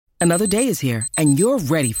Another day is here, and you're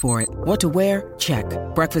ready for it. What to wear? Check.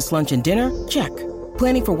 Breakfast, lunch, and dinner? Check.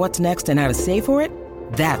 Planning for what's next and how to save for it?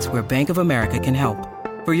 That's where Bank of America can help.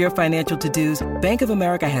 For your financial to-dos, Bank of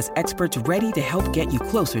America has experts ready to help get you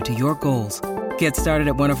closer to your goals. Get started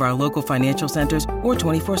at one of our local financial centers or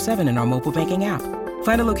 24/7 in our mobile banking app.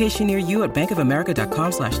 Find a location near you at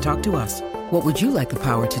bankofamerica.com/talktous. What would you like the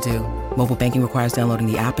power to do? Mobile banking requires downloading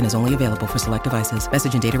the app and is only available for select devices.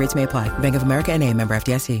 Message and data rates may apply. Bank of America N.A., member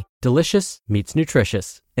FDIC. Delicious meets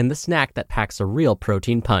nutritious in the snack that packs a real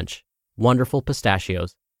protein punch. Wonderful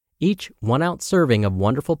Pistachios. Each 1-ounce serving of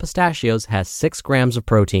Wonderful Pistachios has 6 grams of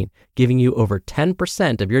protein, giving you over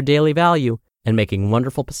 10% of your daily value and making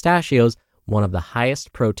Wonderful Pistachios one of the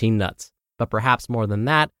highest protein nuts. But perhaps more than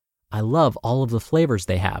that, I love all of the flavors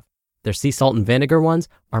they have. Their sea salt and vinegar ones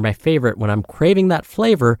are my favorite when I'm craving that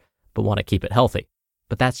flavor but want to keep it healthy.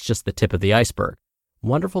 But that's just the tip of the iceberg.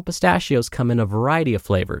 Wonderful Pistachios come in a variety of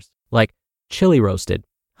flavors, like chili roasted,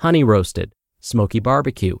 honey roasted, smoky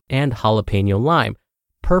barbecue, and jalapeno lime,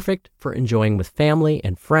 perfect for enjoying with family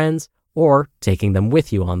and friends or taking them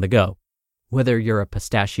with you on the go. Whether you're a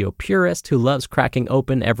pistachio purist who loves cracking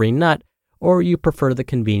open every nut, or you prefer the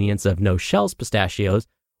convenience of no-shells pistachios,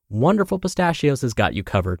 Wonderful Pistachios has got you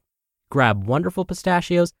covered. Grab Wonderful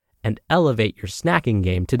Pistachios and elevate your snacking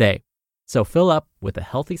game today. So fill up with a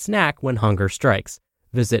healthy snack when hunger strikes.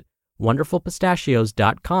 Visit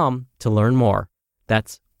wonderfulpistachios.com to learn more.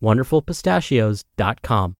 That's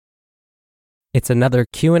wonderfulpistachios.com. It's another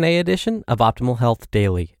Q&A edition of Optimal Health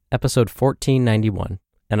Daily, episode 1491,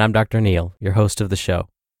 and I'm Dr. Neil, your host of the show.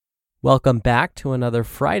 Welcome back to another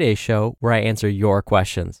Friday show where I answer your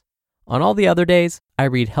questions. On all the other days, I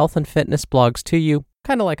read health and fitness blogs to you,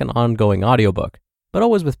 kind of like an ongoing audiobook, but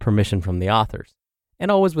always with permission from the authors, and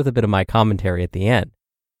always with a bit of my commentary at the end.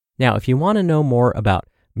 Now, if you want to know more about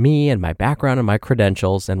me and my background and my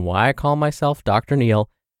credentials and why I call myself Dr. Neil,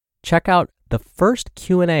 check out the first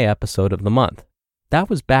Q&A episode of the month. That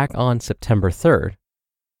was back on September 3rd.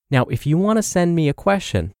 Now, if you want to send me a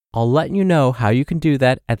question, I'll let you know how you can do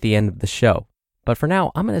that at the end of the show. But for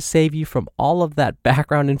now, I'm going to save you from all of that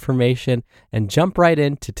background information and jump right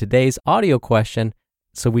into today's audio question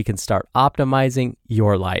so we can start optimizing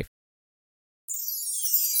your life.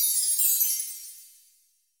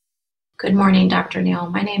 Good morning, Dr. Neil.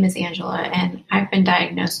 My name is Angela, and I've been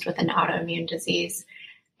diagnosed with an autoimmune disease.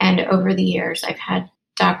 And over the years, I've had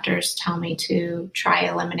doctors tell me to try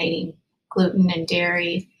eliminating gluten and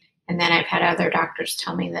dairy. And then I've had other doctors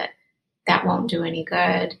tell me that that won't do any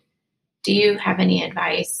good. Do you have any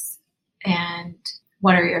advice? And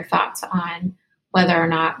what are your thoughts on whether or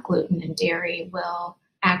not gluten and dairy will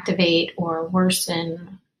activate or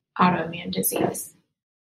worsen autoimmune disease?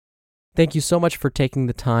 Thank you so much for taking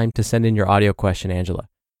the time to send in your audio question, Angela.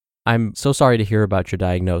 I'm so sorry to hear about your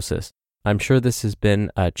diagnosis. I'm sure this has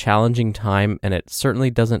been a challenging time, and it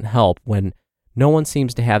certainly doesn't help when no one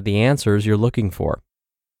seems to have the answers you're looking for.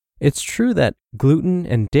 It's true that gluten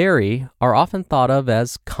and dairy are often thought of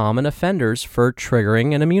as common offenders for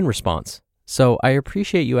triggering an immune response. So I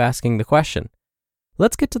appreciate you asking the question.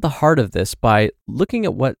 Let's get to the heart of this by looking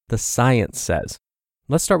at what the science says.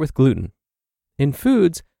 Let's start with gluten. In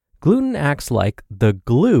foods, gluten acts like the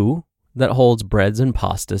glue that holds breads and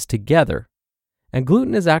pastas together. And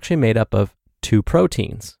gluten is actually made up of 2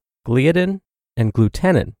 proteins, gliadin and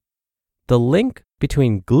glutenin. The link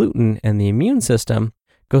between gluten and the immune system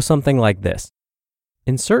goes something like this.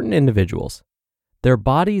 In certain individuals, their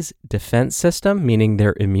body's defense system, meaning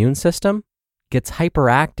their immune system, gets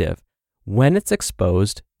hyperactive when it's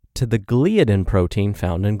exposed to the gliadin protein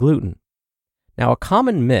found in gluten. Now, a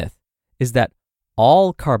common myth is that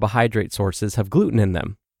all carbohydrate sources have gluten in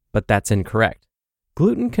them, but that's incorrect.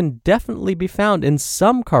 Gluten can definitely be found in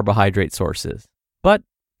some carbohydrate sources, but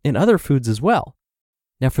in other foods as well.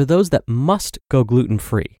 Now, for those that must go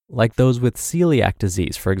gluten-free, like those with celiac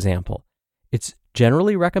disease, for example, it's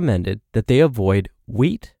generally recommended that they avoid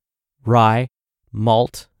wheat, rye,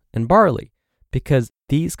 malt, and barley because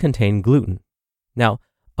these contain gluten. Now,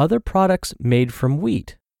 other products made from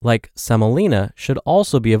wheat, like semolina, should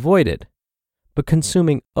also be avoided. But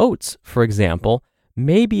consuming oats, for example,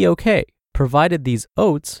 may be okay, provided these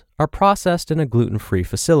oats are processed in a gluten-free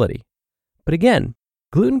facility. But again,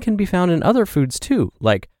 gluten can be found in other foods too,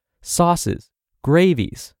 like sauces,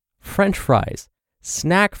 gravies, French fries,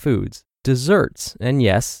 snack foods, desserts, and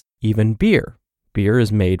yes, even beer. Beer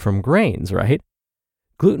is made from grains, right?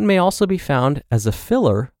 Gluten may also be found as a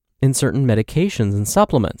filler in certain medications and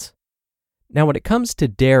supplements. Now, when it comes to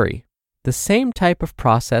dairy, the same type of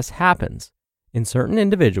process happens. In certain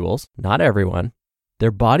individuals, not everyone,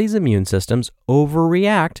 their body's immune systems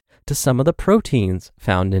overreact to some of the proteins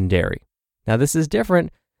found in dairy. Now, this is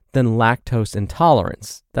different than lactose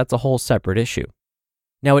intolerance. That's a whole separate issue.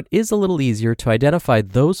 Now, it is a little easier to identify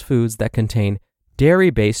those foods that contain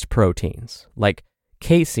dairy-based proteins, like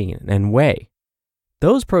casein and whey.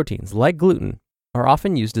 Those proteins, like gluten, are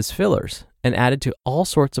often used as fillers and added to all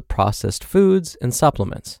sorts of processed foods and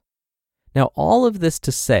supplements. Now, all of this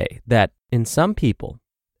to say that in some people,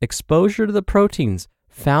 exposure to the proteins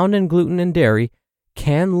found in gluten and dairy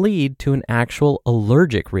can lead to an actual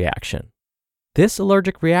allergic reaction. This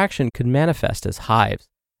allergic reaction could manifest as hives,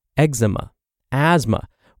 eczema, asthma,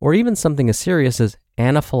 or even something as serious as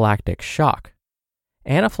anaphylactic shock.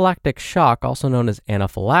 Anaphylactic shock, also known as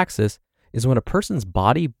anaphylaxis, is when a person's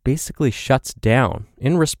body basically shuts down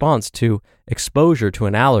in response to exposure to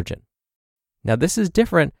an allergen. Now, this is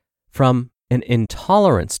different from an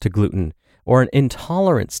intolerance to gluten or an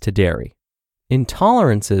intolerance to dairy.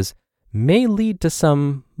 Intolerances may lead to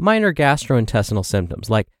some minor gastrointestinal symptoms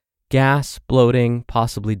like gas, bloating,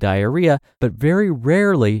 possibly diarrhea, but very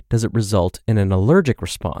rarely does it result in an allergic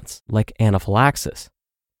response like anaphylaxis.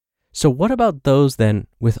 So what about those then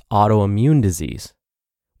with autoimmune disease?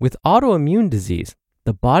 With autoimmune disease,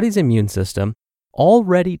 the body's immune system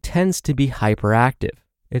already tends to be hyperactive.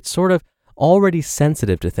 It's sort of already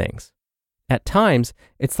sensitive to things. At times,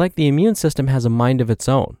 it's like the immune system has a mind of its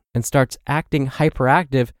own and starts acting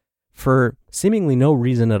hyperactive for seemingly no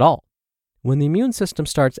reason at all. When the immune system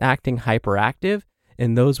starts acting hyperactive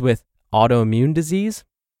in those with autoimmune disease,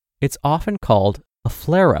 it's often called a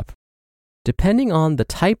flare-up. Depending on the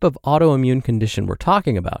type of autoimmune condition we're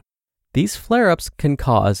talking about, these flare-ups can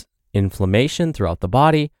cause inflammation throughout the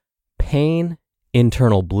body, pain,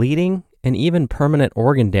 internal bleeding, and even permanent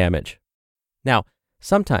organ damage. Now,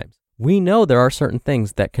 sometimes we know there are certain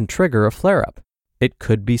things that can trigger a flare-up. It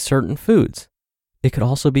could be certain foods. It could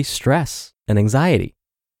also be stress and anxiety.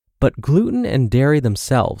 But gluten and dairy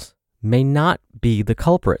themselves may not be the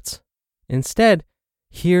culprits. Instead,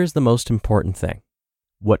 here's the most important thing.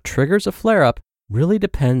 What triggers a flare-up really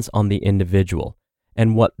depends on the individual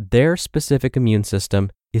and what their specific immune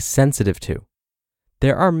system is sensitive to.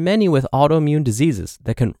 There are many with autoimmune diseases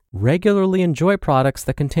that can regularly enjoy products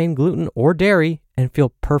that contain gluten or dairy and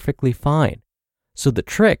feel perfectly fine. So the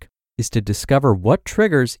trick is to discover what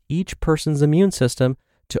triggers each person's immune system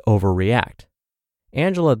to overreact.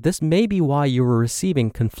 Angela, this may be why you were receiving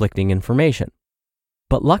conflicting information.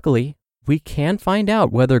 But luckily, we can find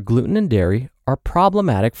out whether gluten and dairy are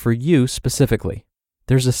problematic for you specifically.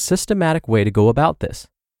 There's a systematic way to go about this.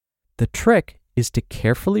 The trick is to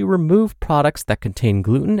carefully remove products that contain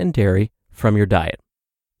gluten and dairy from your diet.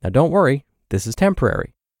 Now don't worry, this is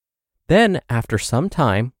temporary. Then, after some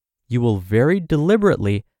time, you will very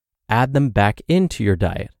deliberately add them back into your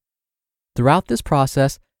diet. Throughout this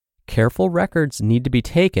process, careful records need to be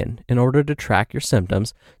taken in order to track your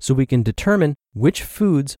symptoms so we can determine which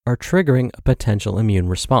foods are triggering a potential immune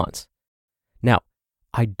response. Now,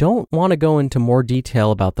 I don't want to go into more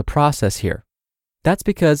detail about the process here. That's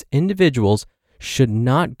because individuals should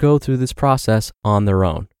not go through this process on their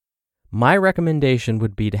own. My recommendation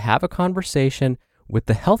would be to have a conversation with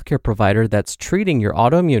the healthcare provider that's treating your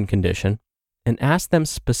autoimmune condition and ask them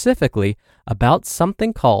specifically about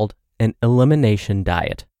something called an elimination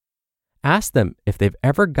diet. Ask them if they've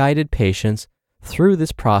ever guided patients through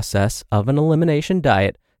this process of an elimination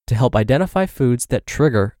diet to help identify foods that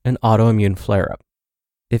trigger an autoimmune flare-up.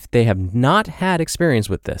 If they have not had experience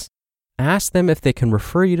with this, ask them if they can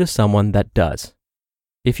refer you to someone that does.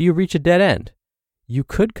 If you reach a dead end, you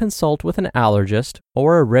could consult with an allergist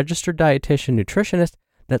or a registered dietitian nutritionist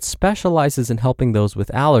that specializes in helping those with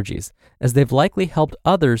allergies, as they've likely helped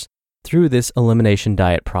others through this elimination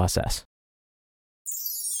diet process.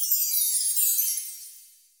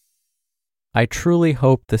 I truly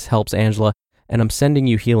hope this helps, Angela, and I'm sending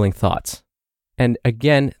you healing thoughts. And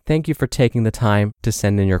again, thank you for taking the time to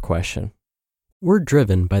send in your question. We're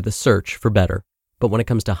driven by the search for better, but when it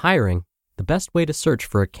comes to hiring, the best way to search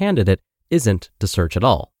for a candidate isn't to search at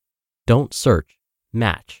all. Don't search,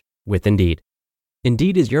 match with Indeed.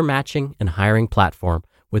 Indeed is your matching and hiring platform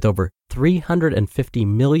with over 350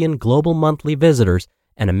 million global monthly visitors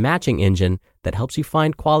and a matching engine that helps you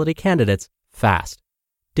find quality candidates fast.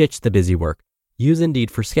 Ditch the busy work. Use Indeed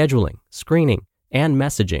for scheduling, screening, and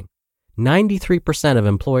messaging. 93% of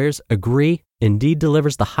employers agree Indeed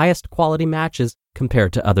delivers the highest quality matches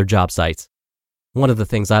compared to other job sites. One of the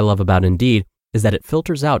things I love about Indeed is that it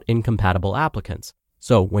filters out incompatible applicants.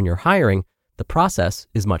 So when you're hiring, the process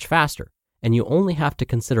is much faster, and you only have to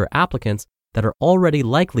consider applicants that are already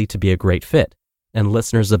likely to be a great fit. And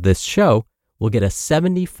listeners of this show will get a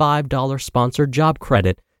 $75 sponsored job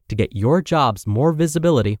credit to get your jobs more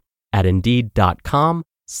visibility at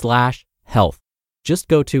Indeed.com/health. Just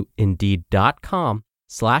go to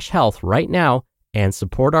Indeed.com/health right now and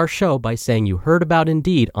support our show by saying you heard about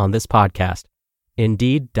Indeed on this podcast.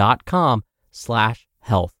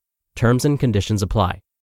 Indeed.com/health. Terms and conditions apply.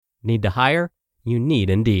 Need to hire? You need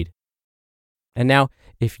Indeed. And now,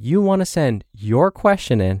 if you want to send your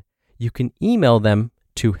question in, you can email them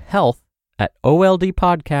to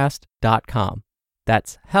health@oldpodcast.com.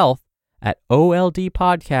 That's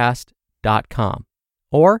health@oldpodcast.com.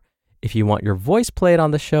 Or, if you want your voice played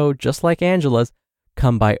on the show just like Angela's,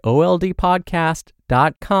 come by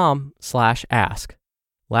oldpodcast.com/ask.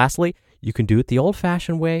 Lastly, you can do it the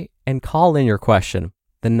old-fashioned way and call in your question.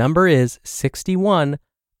 The number is 61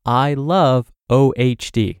 I love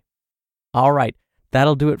OHD. All right,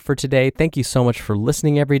 that'll do it for today. Thank you so much for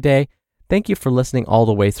listening every day. Thank you for listening all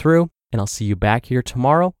the way through, and I'll see you back here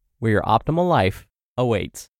tomorrow where your optimal life awaits.